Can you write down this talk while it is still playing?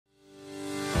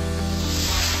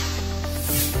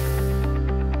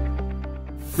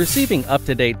Receiving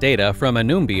up-to-date data from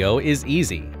Unumbio is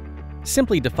easy.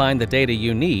 Simply define the data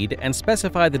you need and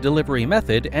specify the delivery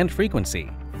method and frequency.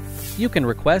 You can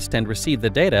request and receive the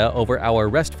data over our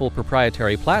restful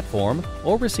proprietary platform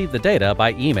or receive the data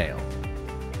by email.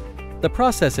 The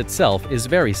process itself is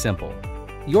very simple.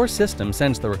 Your system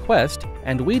sends the request,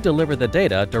 and we deliver the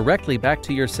data directly back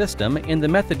to your system in the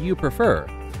method you prefer,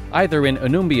 either in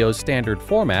Unumbio's standard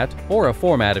format or a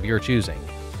format of your choosing.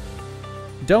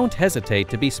 Don't hesitate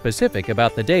to be specific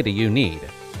about the data you need.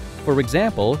 For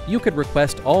example, you could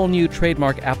request all new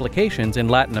trademark applications in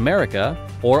Latin America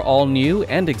or all new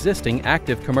and existing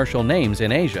active commercial names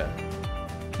in Asia.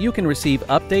 You can receive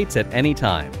updates at any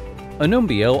time.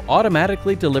 Unumbio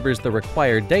automatically delivers the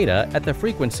required data at the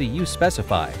frequency you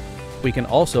specify. We can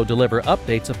also deliver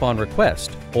updates upon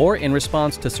request or in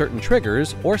response to certain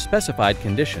triggers or specified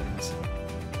conditions.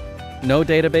 No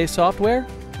database software?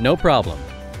 No problem.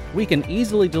 We can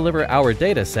easily deliver our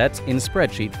datasets in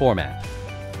spreadsheet format.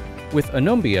 With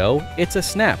Unumbio, it's a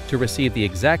snap to receive the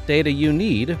exact data you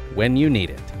need when you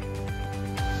need it.